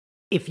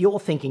If you're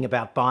thinking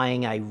about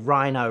buying a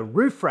Rhino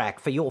roof rack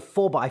for your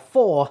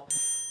 4x4,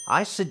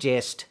 I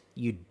suggest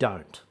you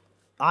don't.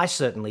 I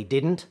certainly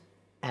didn't,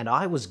 and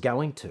I was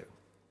going to.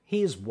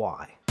 Here's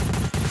why.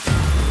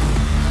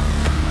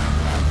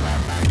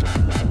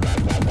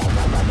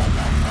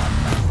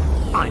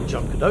 I'm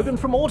John Cadogan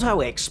from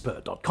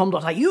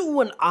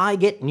AutoExpert.com.au, and I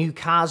get new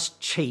cars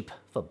cheap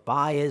for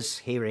buyers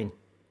here in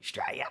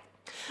Australia.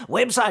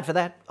 Website for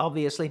that,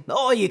 obviously,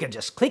 or you can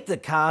just click the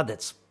card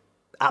that's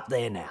up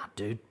there now,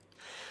 dude.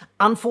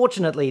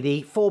 Unfortunately,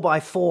 the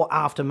 4x4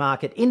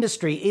 aftermarket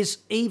industry is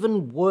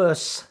even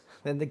worse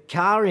than the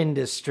car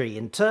industry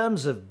in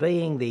terms of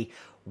being the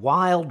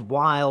wild,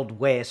 wild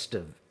west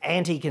of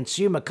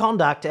anti-consumer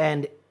conduct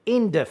and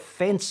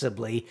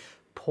indefensibly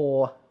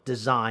poor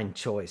design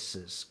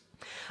choices.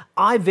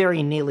 I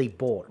very nearly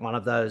bought one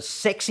of those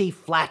sexy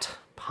flat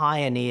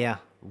Pioneer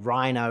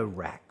Rhino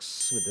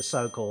racks with the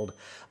so-called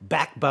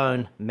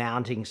backbone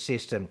mounting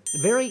system.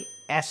 Very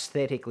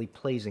aesthetically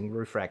pleasing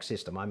roof rack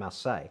system, I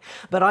must say.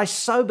 But I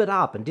sobered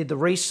up and did the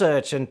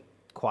research and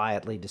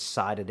quietly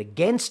decided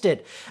against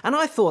it. And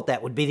I thought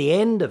that would be the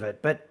end of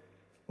it. But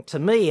to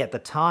me at the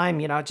time,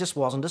 it just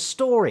wasn't a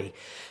story.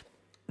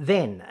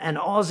 Then an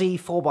Aussie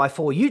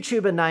 4x4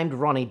 YouTuber named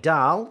Ronnie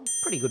Dahl,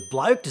 pretty good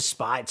bloke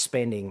despite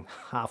spending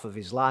half of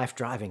his life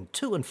driving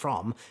to and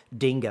from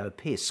Dingo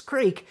Piss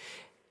Creek,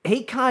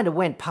 he kind of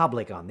went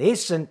public on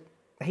this, and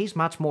he's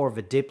much more of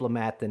a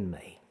diplomat than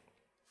me.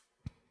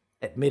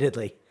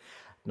 Admittedly,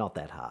 not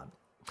that hard.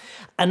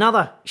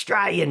 Another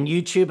Australian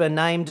YouTuber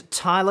named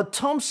Tyler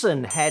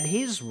Thompson had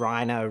his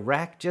Rhino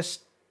rack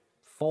just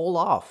fall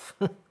off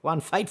one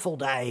fateful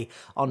day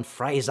on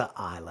Fraser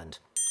Island.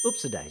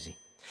 Oops-a-daisy.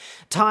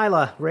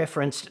 Tyler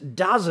referenced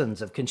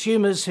dozens of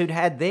consumers who'd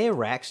had their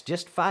racks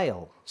just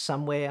fail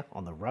somewhere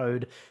on the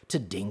road to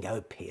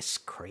Dingo Piss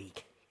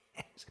Creek.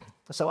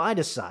 So I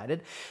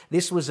decided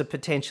this was a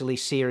potentially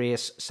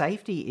serious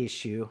safety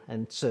issue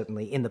and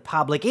certainly in the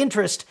public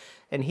interest,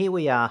 and here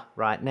we are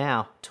right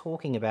now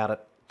talking about it.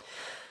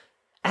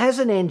 As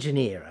an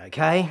engineer,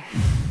 okay?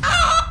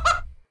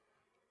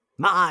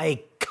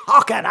 My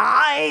cock and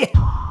I!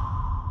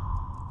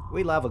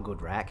 We love a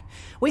good rack.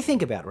 We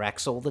think about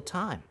racks all the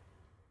time.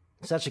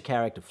 Such a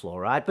character flaw,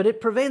 right? But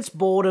it prevents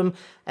boredom,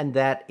 and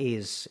that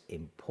is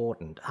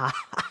important.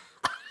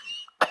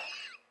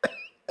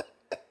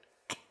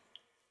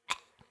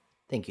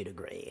 Think you'd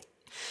agree.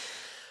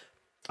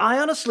 I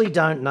honestly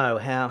don't know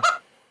how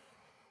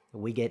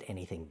we get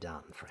anything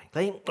done,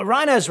 frankly.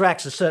 Rhino's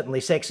racks are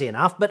certainly sexy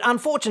enough, but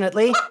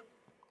unfortunately,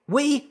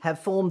 we have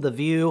formed the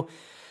view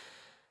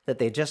that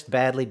they're just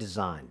badly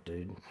designed,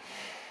 dude.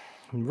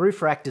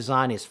 Roof rack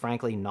design is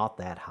frankly not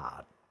that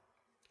hard.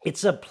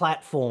 It's a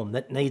platform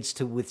that needs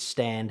to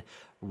withstand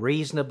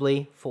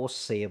reasonably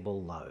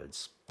foreseeable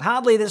loads.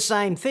 Hardly the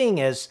same thing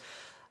as,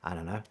 I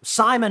don't know,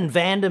 Simon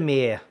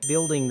Vandermeer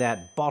building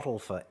that bottle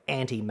for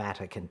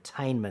antimatter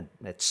containment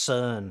at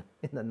CERN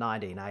in the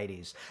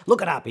 1980s.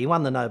 Look it up, he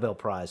won the Nobel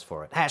Prize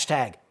for it.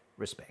 Hashtag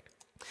respect.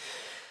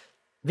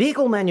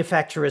 Vehicle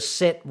manufacturers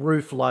set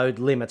roof load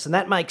limits, and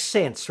that makes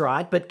sense,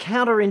 right? But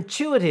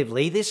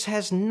counterintuitively, this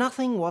has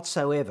nothing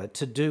whatsoever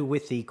to do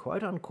with the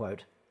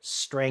quote-unquote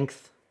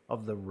strength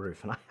of the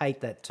roof. And I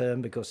hate that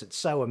term because it's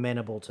so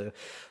amenable to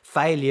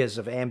failures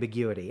of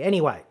ambiguity.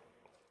 Anyway,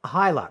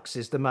 Hilux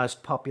is the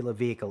most popular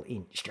vehicle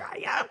in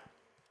Australia,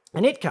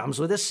 and it comes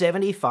with a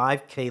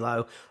 75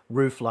 kilo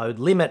roof load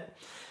limit.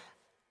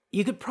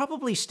 You could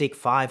probably stick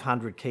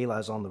 500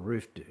 kilos on the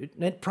roof, dude,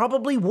 and it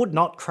probably would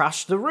not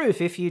crush the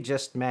roof if you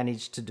just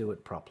managed to do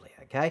it properly,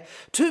 okay?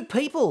 2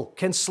 people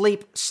can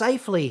sleep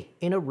safely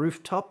in a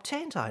rooftop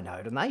tent, I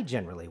note, and they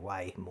generally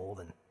weigh more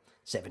than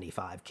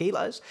 75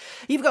 kilos.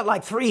 You've got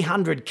like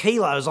 300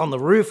 kilos on the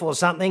roof or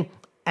something,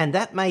 and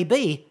that may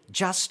be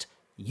just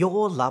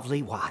your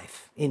lovely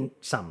wife in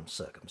some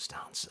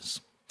circumstances.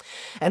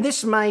 And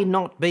this may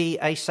not be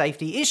a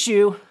safety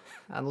issue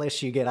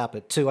unless you get up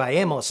at 2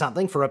 a.m. or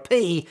something for a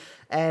pee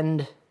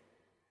and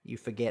you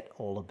forget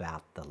all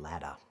about the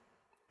ladder.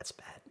 That's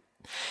bad.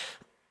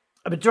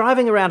 But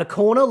driving around a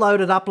corner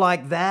loaded up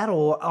like that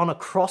or on a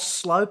cross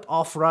slope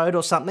off-road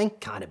or something,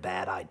 kind of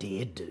bad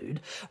idea, dude.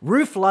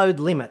 Roof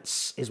load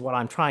limits is what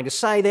I'm trying to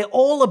say. They're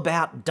all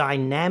about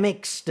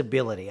dynamic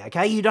stability,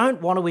 okay? You don't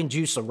want to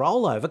induce a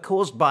rollover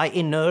caused by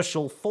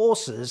inertial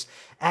forces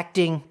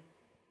acting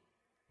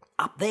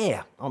up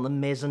there on the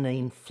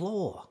mezzanine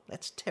floor.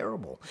 That's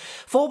terrible.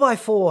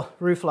 4x4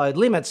 roof load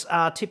limits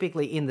are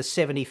typically in the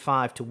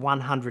 75 to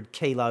 100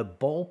 kilo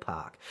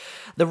ballpark.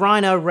 The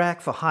Rhino rack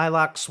for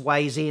Hilux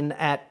weighs in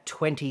at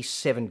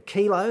 27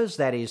 kilos.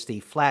 That is the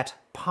flat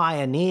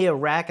Pioneer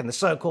rack and the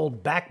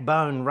so-called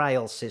backbone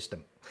rail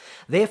system.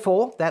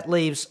 Therefore, that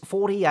leaves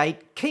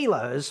 48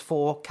 kilos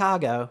for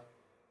cargo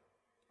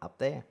up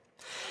there.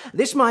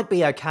 This might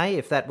be okay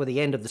if that were the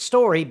end of the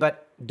story,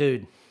 but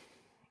dude,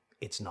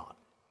 it's not.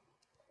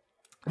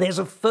 There's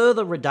a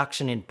further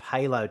reduction in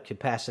payload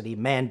capacity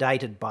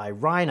mandated by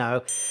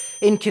Rhino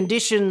in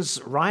conditions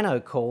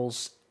Rhino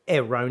calls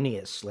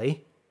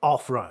erroneously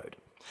off-road.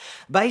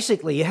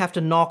 Basically, you have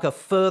to knock a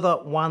further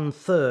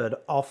 1/3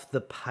 off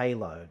the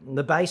payload.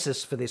 The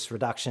basis for this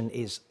reduction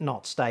is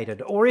not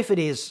stated, or if it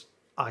is,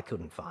 I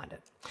couldn't find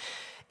it.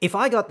 If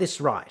I got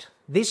this right,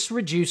 this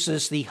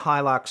reduces the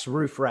Hilux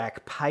roof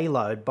rack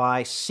payload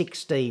by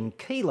 16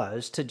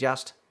 kilos to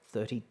just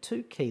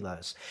 32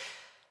 kilos.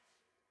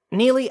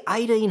 Nearly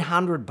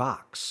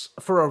 $1,800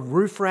 for a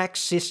roof rack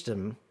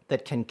system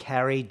that can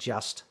carry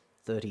just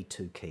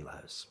 32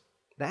 kilos.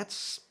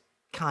 That's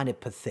kind of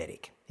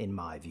pathetic, in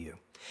my view.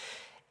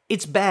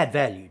 It's bad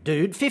value,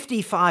 dude.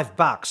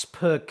 $55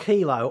 per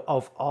kilo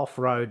of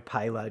off-road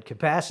payload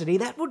capacity.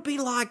 That would be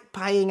like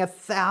paying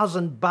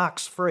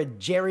 $1,000 for a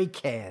jerry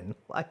can.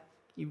 Like,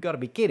 you've got to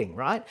be kidding,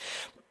 right?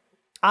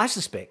 I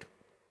suspect,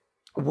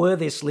 were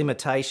this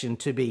limitation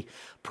to be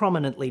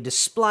prominently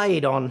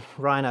displayed on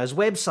Rhino's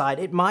website,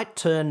 it might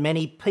turn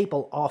many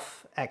people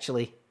off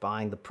actually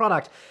buying the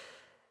product.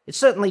 It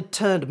certainly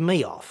turned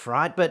me off,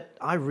 right? But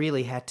I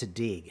really had to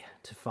dig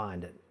to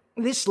find it.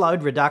 This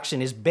load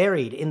reduction is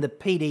buried in the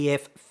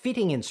PDF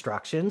fitting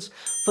instructions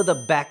for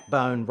the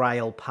backbone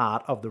rail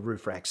part of the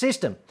roof rack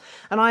system.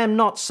 And I am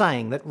not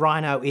saying that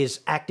Rhino is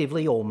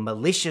actively or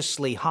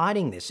maliciously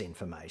hiding this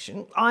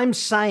information. I'm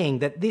saying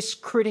that this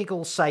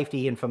critical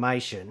safety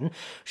information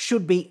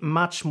should be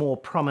much more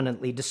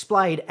prominently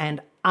displayed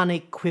and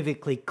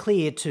unequivocally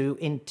clear to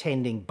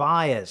intending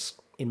buyers,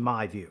 in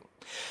my view.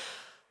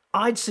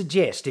 I'd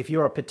suggest if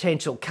you're a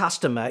potential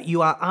customer,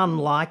 you are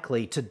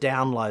unlikely to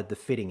download the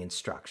fitting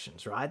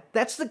instructions, right?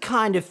 That's the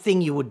kind of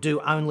thing you would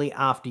do only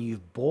after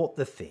you've bought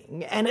the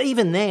thing, and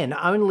even then,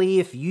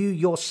 only if you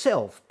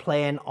yourself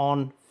plan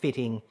on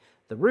fitting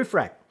the roof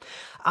rack.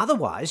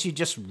 Otherwise, you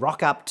just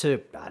rock up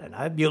to, I don't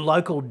know, your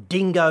local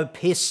Dingo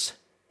Piss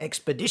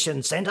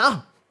Expedition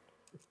Centre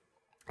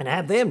and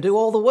have them do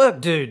all the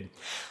work, dude.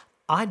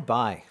 I'd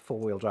buy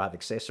four-wheel drive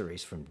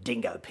accessories from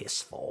Dingo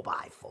Piss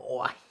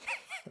 4x4.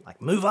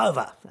 Like, move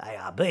over,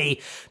 ARB.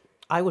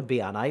 I would be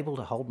unable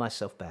to hold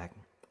myself back.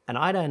 And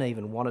I don't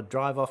even want to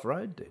drive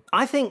off-road, dude.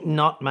 I think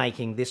not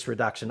making this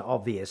reduction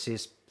obvious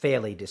is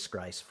fairly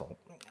disgraceful.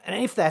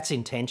 And if that's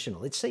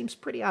intentional, it seems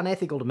pretty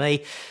unethical to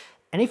me.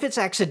 And if it's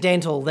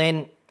accidental,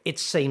 then it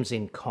seems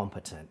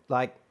incompetent.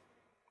 Like,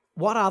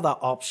 what other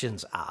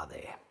options are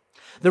there?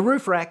 The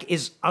roof rack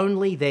is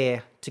only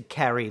there to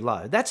carry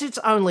load. That's its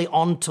only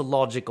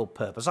ontological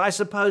purpose. I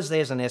suppose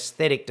there's an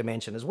aesthetic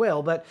dimension as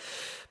well, but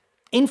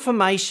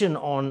information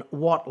on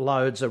what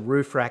loads a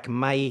roof rack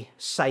may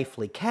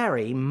safely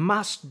carry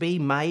must be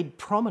made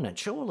prominent,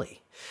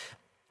 surely.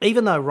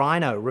 Even though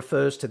Rhino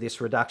refers to this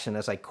reduction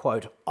as a,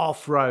 quote,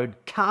 off-road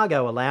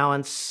cargo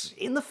allowance,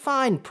 in the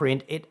fine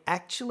print it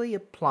actually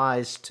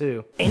applies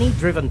to any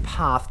driven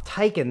path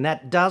taken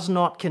that does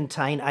not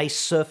contain a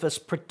surface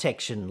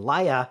protection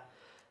layer,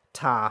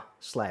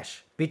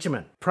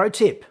 tar/bitumen. Pro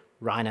tip,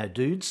 Rhino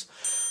dudes.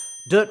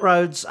 Dirt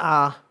roads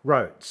are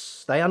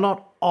roads. They are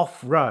not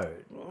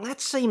off-road.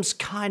 That seems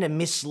kind of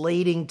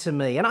misleading to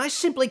me, and I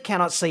simply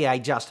cannot see a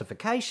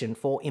justification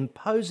for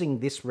imposing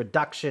this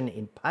reduction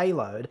in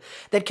payload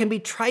that can be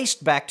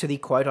traced back to the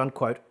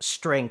quote-unquote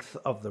strength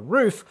of the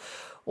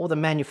roof or the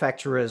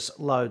manufacturer's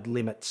load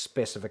limit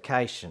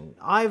specification.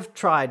 I've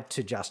tried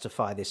to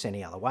justify this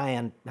any other way,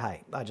 and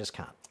hey, I just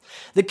can't.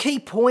 The key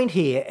point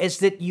here is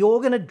that you're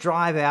going to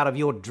drive out of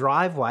your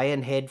driveway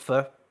and head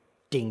for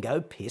Dingo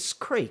Piss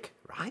Creek,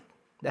 right?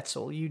 That's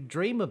all you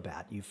dream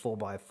about, you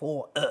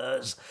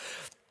 4x4ers.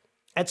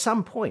 At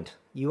some point,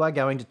 you are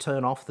going to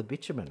turn off the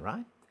bitumen,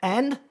 right?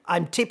 And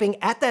I'm tipping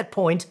at that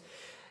point,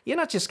 you're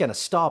not just going to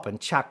stop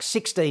and chuck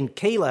 16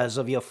 kilos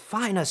of your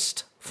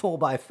finest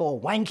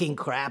 4x4 wanking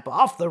crap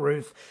off the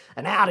roof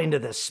and out into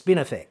the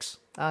spinifex,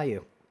 are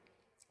you?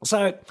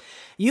 So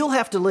you'll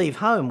have to leave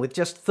home with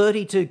just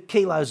 32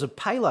 kilos of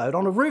payload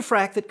on a roof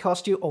rack that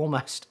cost you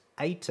almost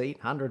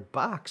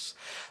 $1,800.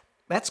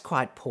 That's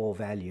quite poor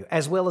value,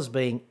 as well as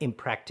being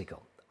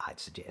impractical, I'd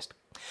suggest.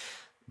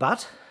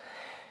 But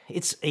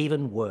it's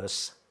even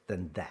worse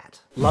than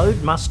that.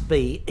 Load must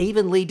be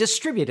evenly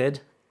distributed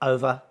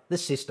over the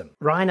system.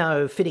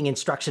 Rhino fitting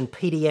instruction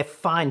PDF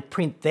fine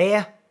print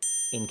there,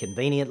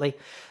 inconveniently.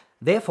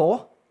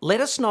 Therefore,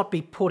 let us not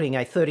be putting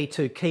a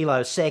 32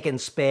 kilo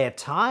second spare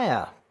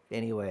tyre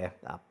anywhere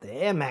up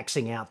there,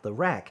 maxing out the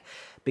rack,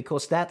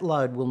 because that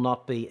load will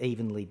not be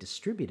evenly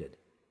distributed,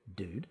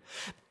 dude.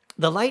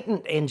 The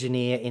latent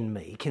engineer in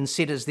me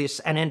considers this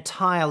an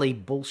entirely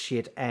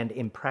bullshit and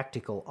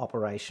impractical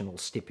operational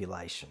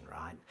stipulation,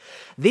 right?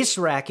 This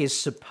rack is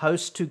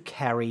supposed to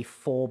carry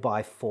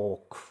 4x4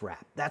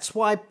 crap. That's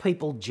why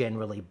people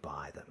generally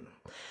buy them.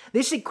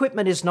 This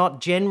equipment is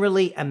not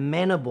generally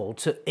amenable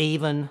to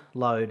even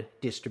load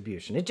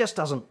distribution. It just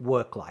doesn't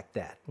work like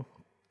that.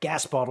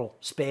 Gas bottle,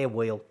 spare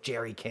wheel,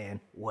 jerry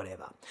can,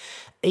 whatever.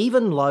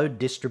 Even load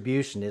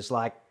distribution is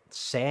like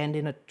sand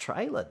in a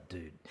trailer,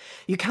 dude.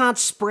 You can't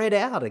spread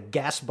out a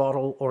gas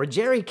bottle or a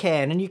jerry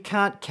can, and you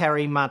can't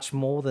carry much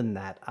more than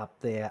that up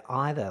there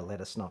either,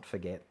 let us not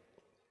forget.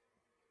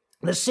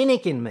 The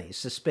cynic in me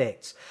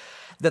suspects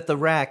that the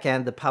rack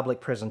and the public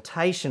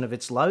presentation of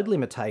its load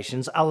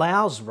limitations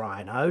allows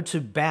Rhino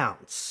to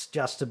bounce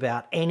just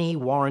about any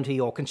warranty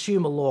or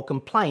consumer law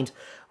complaint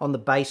on the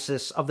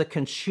basis of the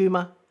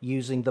consumer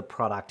using the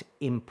product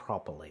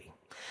improperly.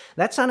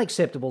 That's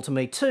unacceptable to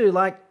me too.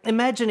 Like,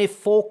 imagine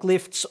if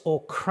forklifts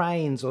or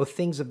cranes or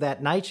things of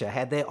that nature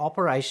had their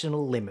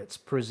operational limits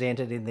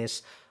presented in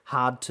this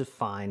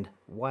hard-to-find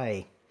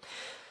way.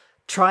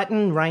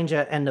 Triton,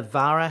 Ranger and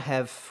Navara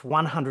have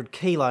 100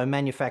 kilo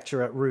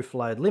manufacturer roof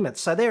load limits,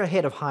 so they're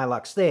ahead of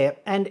Hilux there,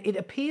 and it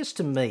appears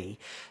to me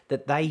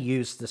that they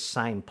use the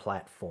same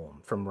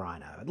platform from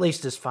Rhino, at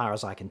least as far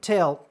as I can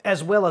tell,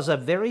 as well as a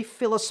very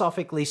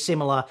philosophically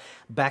similar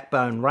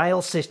backbone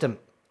rail system.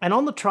 And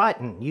on the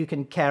Triton, you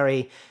can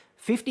carry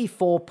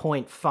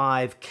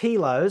 54.5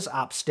 kilos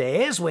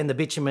upstairs when the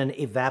bitumen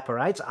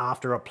evaporates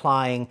after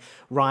applying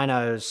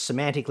Rhino's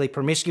semantically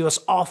promiscuous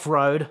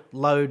off-road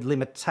load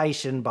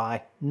limitation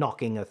by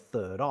knocking a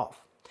third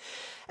off.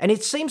 And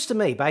it seems to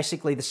me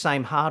basically the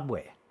same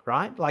hardware,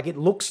 right? Like, it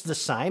looks the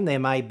same. There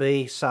may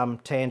be some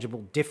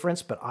tangible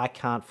difference, but I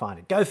can't find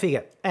it. Go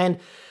figure. And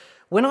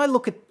when I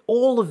look at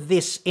all of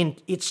this in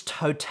its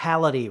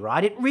totality,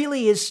 right, it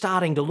really is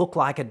starting to look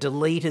like a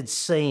deleted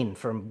scene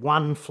from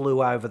One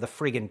Flew Over the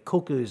Friggin'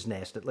 Cuckoo's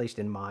Nest, at least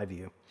in my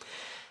view.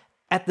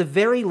 At the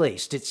very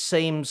least, it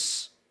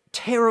seems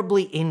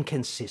terribly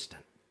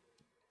inconsistent.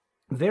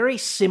 Very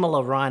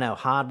similar Rhino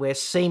hardware,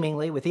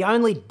 seemingly, with the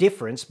only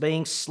difference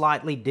being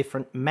slightly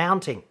different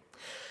mounting.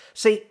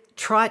 See,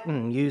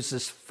 Triton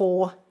uses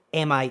 4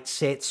 M8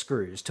 set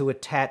screws to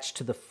attach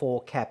to the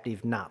 4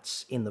 captive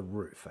nuts in the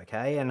roof,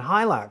 okay? And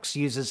Hilux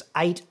uses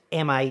 8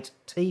 M8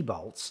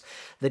 T-bolts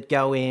that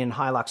go in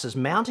Hilux's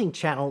mounting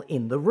channel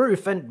in the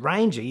roof, and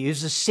Ranger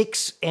uses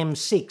 6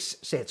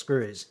 M6 set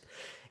screws,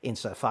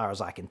 insofar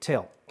as I can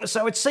tell.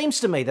 So it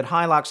seems to me that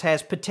Hilux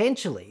has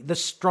potentially the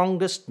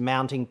strongest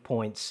mounting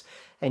points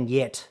and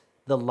yet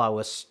the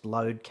lowest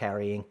load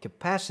carrying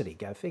capacity.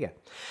 Go figure.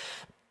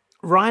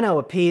 Rhino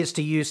appears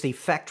to use the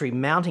factory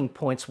mounting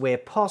points where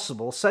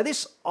possible, so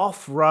this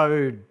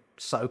off-road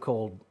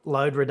so-called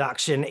load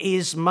reduction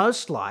is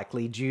most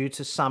likely due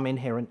to some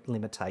inherent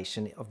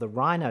limitation of the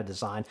Rhino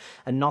design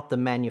and not the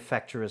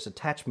manufacturer's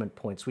attachment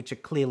points, which are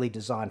clearly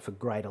designed for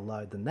greater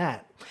load than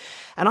that.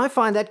 And I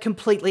find that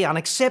completely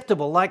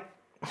unacceptable. Like,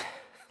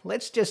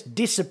 let's just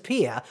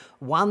disappear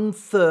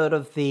 1/3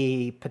 of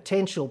the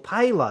potential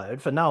payload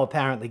for no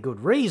apparently good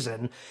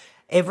reason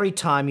every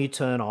time you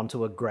turn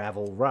onto a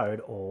gravel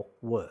road, or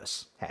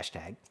worse.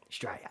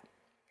 #Australia.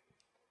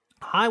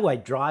 Highway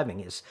driving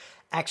is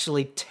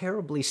actually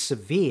terribly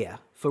severe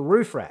for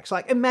roof racks.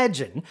 Like,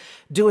 imagine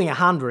doing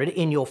 100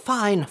 in your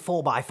fine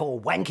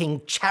 4x4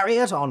 wanking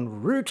chariot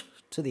en route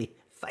to the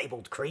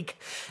fabled creek,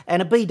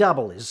 and a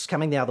B-double is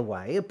coming the other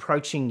way,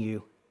 approaching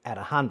you at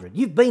 100.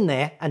 You've been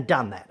there and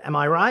done that, am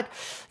I right?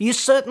 You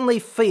certainly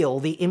feel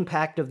the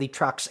impact of the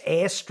truck's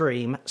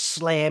airstream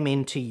slam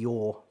into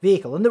your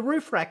vehicle, and the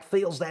roof rack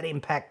feels that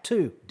impact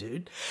too,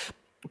 dude.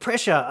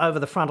 Pressure over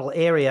the frontal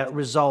area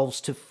resolves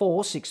to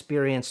force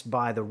experienced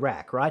by the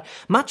rack, right?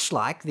 Much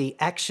like the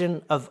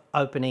action of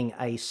opening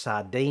a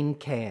sardine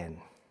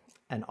can.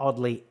 An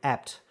oddly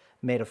apt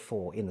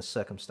metaphor in the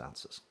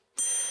circumstances.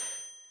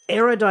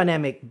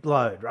 Aerodynamic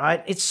load,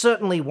 right? It's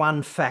certainly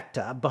one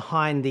factor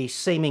behind the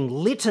seeming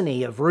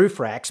litany of roof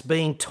racks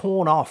being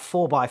torn off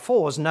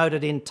 4x4s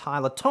noted in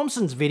Tyler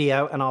Thompson's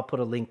video, and I'll put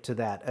a link to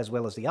that as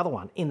well as the other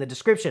one in the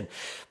description.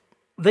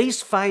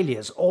 These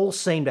failures all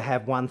seem to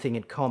have one thing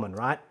in common,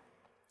 right?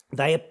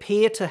 They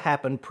appear to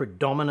happen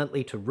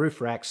predominantly to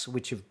roof racks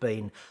which have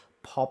been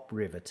pop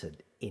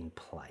riveted in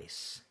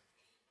place.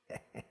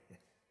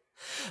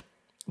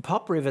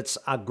 Pop rivets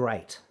are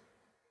great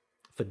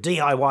for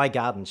DIY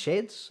garden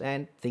sheds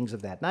and things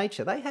of that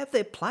nature. They have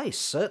their place,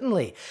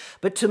 certainly.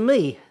 But to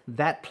me,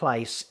 that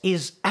place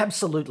is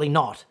absolutely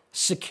not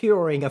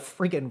securing a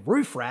friggin'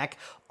 roof rack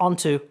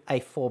onto a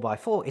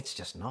 4x4. It's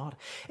just not.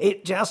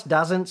 It just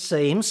doesn't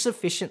seem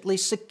sufficiently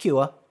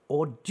secure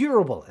or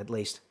durable, at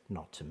least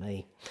not to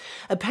me.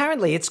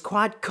 Apparently, it's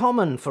quite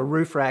common for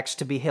roof racks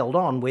to be held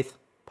on with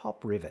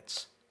pop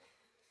rivets.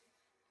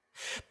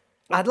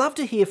 I'd love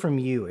to hear from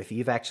you if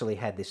you've actually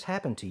had this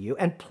happen to you,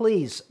 and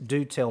please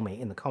do tell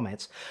me in the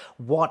comments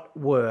what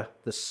were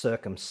the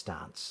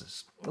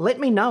circumstances. Let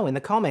me know in the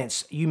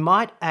comments. You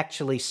might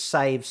actually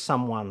save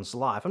someone's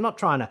life. I'm not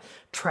trying to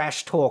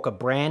trash talk a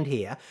brand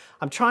here.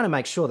 I'm trying to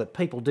make sure that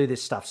people do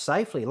this stuff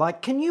safely.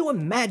 Like, can you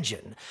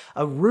imagine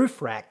a roof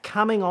rack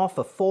coming off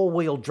a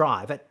 4-wheel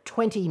drive at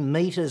 20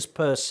 meters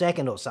per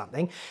second or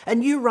something,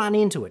 and you run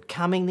into it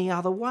coming the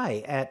other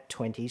way at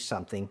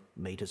 20-something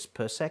meters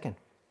per second?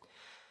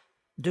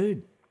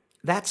 Dude,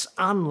 that's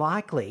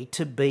unlikely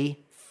to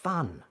be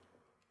fun.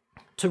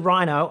 To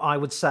Rhino, I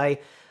would say,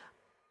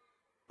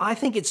 I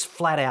think it's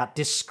flat out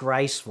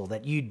disgraceful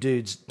that you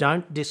dudes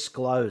don't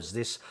disclose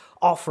this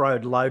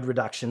off-road load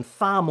reduction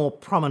far more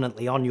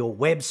prominently on your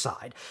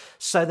website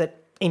so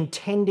that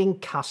intending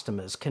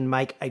customers can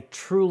make a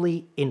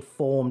truly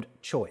informed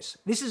choice.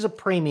 This is a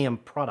premium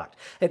product.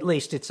 At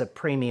least it's a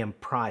premium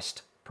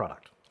priced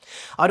product.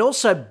 I'd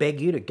also beg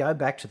you to go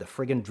back to the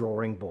friggin'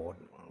 drawing board.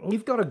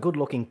 You've got a good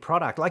looking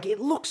product. Like, it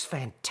looks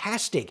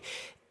fantastic.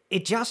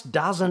 It just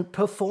doesn't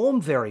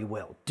perform very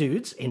well,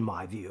 dudes, in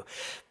my view.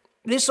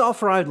 This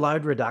off-road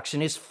load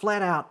reduction is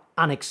flat out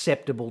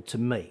unacceptable to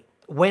me.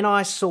 When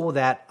I saw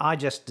that, I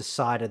just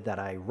decided that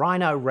a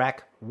Rhino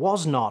rack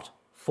was not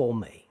for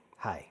me.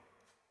 Hey.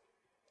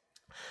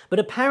 But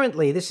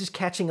apparently this is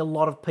catching a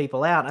lot of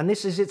people out, and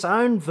this is its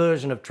own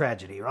version of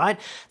tragedy, right?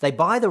 They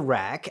buy the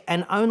rack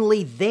and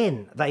only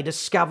then they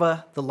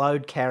discover the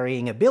load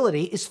carrying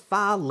ability is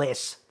far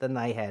less than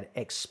they had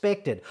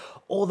expected.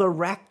 Or the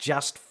rack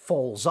just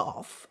falls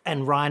off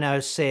and Rhino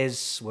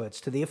says,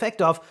 words to the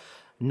effect of,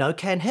 "No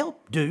can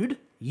help, dude,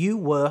 you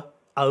were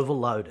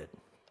overloaded."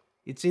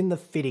 It's in the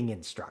fitting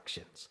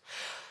instructions.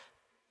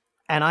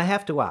 And I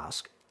have to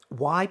ask,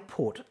 why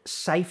put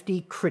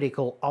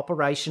safety-critical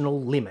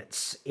operational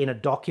limits in a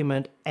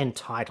document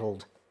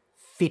entitled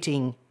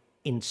Fitting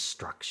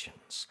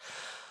Instructions?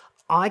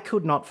 I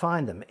could not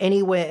find them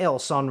anywhere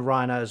else on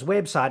Rhino's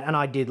website, and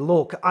I did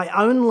look. I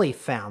only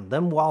found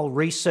them while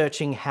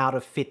researching how to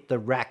fit the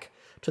rack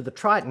to the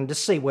Triton to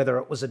see whether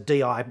it was a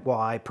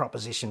DIY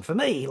proposition for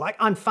me. Like,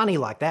 I'm funny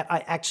like that.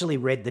 I actually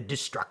read the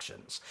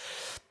instructions.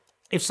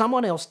 If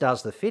someone else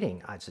does the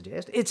fitting, I'd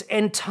suggest, it's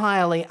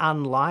entirely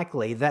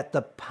unlikely that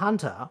the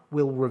punter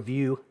will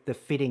review the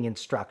fitting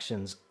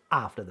instructions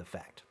after the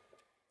fact.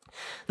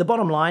 The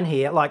bottom line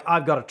here, like,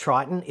 I've got a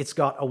Triton, it's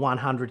got a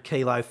 100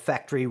 kilo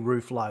factory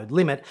roof load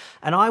limit,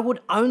 and I would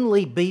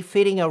only be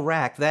fitting a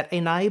rack that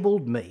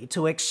enabled me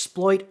to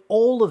exploit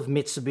all of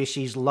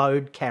Mitsubishi's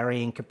load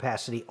carrying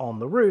capacity on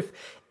the roof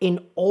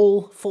in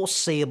all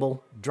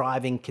foreseeable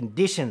driving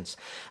conditions.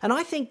 And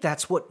I think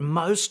that's what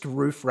most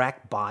roof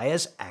rack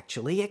buyers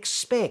actually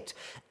expect,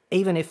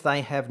 even if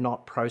they have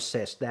not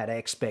processed that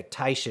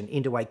expectation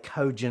into a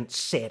cogent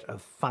set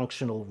of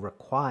functional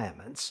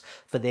requirements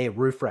for their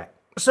roof rack.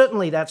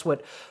 Certainly that's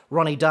what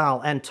Ronnie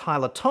Dahl and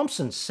Tyler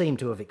Thompson seem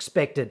to have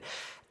expected.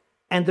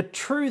 And the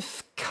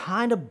truth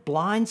kind of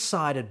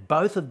blindsided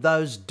both of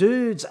those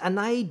dudes, and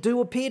they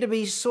do appear to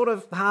be sort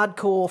of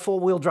hardcore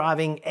four-wheel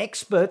driving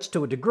experts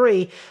to a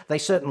degree. They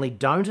certainly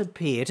don't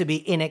appear to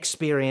be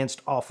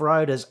inexperienced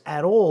off-roaders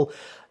at all,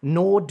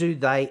 nor do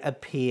they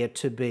appear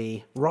to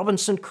be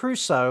Robinson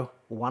Crusoe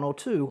 1 or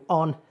 2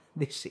 on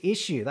this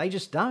issue. They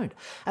just don't.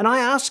 And I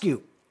ask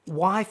you,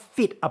 why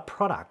fit a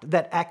product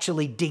that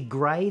actually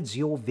degrades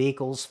your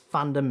vehicle's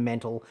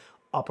fundamental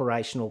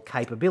operational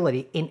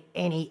capability in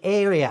any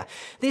area?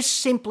 This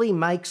simply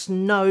makes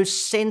no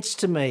sense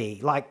to me.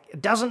 Like,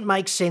 it doesn't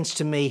make sense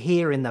to me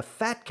here in the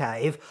Fat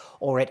Cave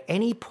or at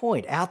any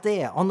point out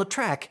there on the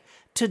track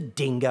to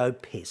Dingo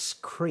Piss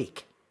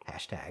Creek.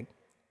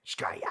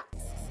 #Australia.